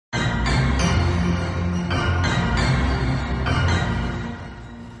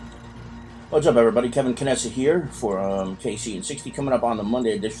What's up, everybody? Kevin Canessa here for KC and 60. Coming up on the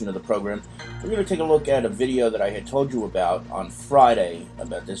Monday edition of the program, we're going to take a look at a video that I had told you about on Friday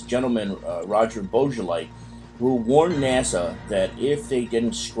about this gentleman, Roger Boisjoly, who warned NASA that if they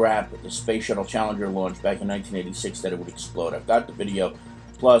didn't scrap the Space Shuttle Challenger launch back in 1986, that it would explode. I've got the video,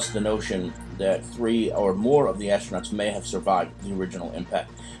 plus the notion that 3 or more of the astronauts may have survived the original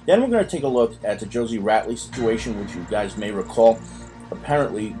impact. Then we're going to take a look at the Josie Ratley situation, which you guys may recall.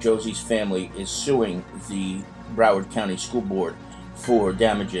 Apparently, Josie's family is suing the Broward County School Board for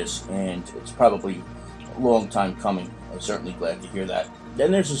damages, and it's probably a long time coming. I'm certainly glad to hear that.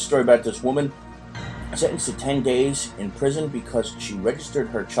 Then there's a story about this woman sentenced to 10 days in prison because she registered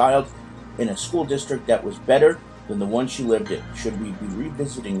her child in a school district that was better than the one she lived in. Should we be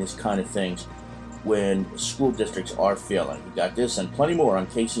revisiting this kind of things when school districts are failing? We got this and plenty more on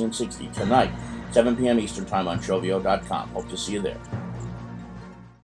KCN 60 tonight, 7 p.m. Eastern Time on Shovio.com. Hope to see you there.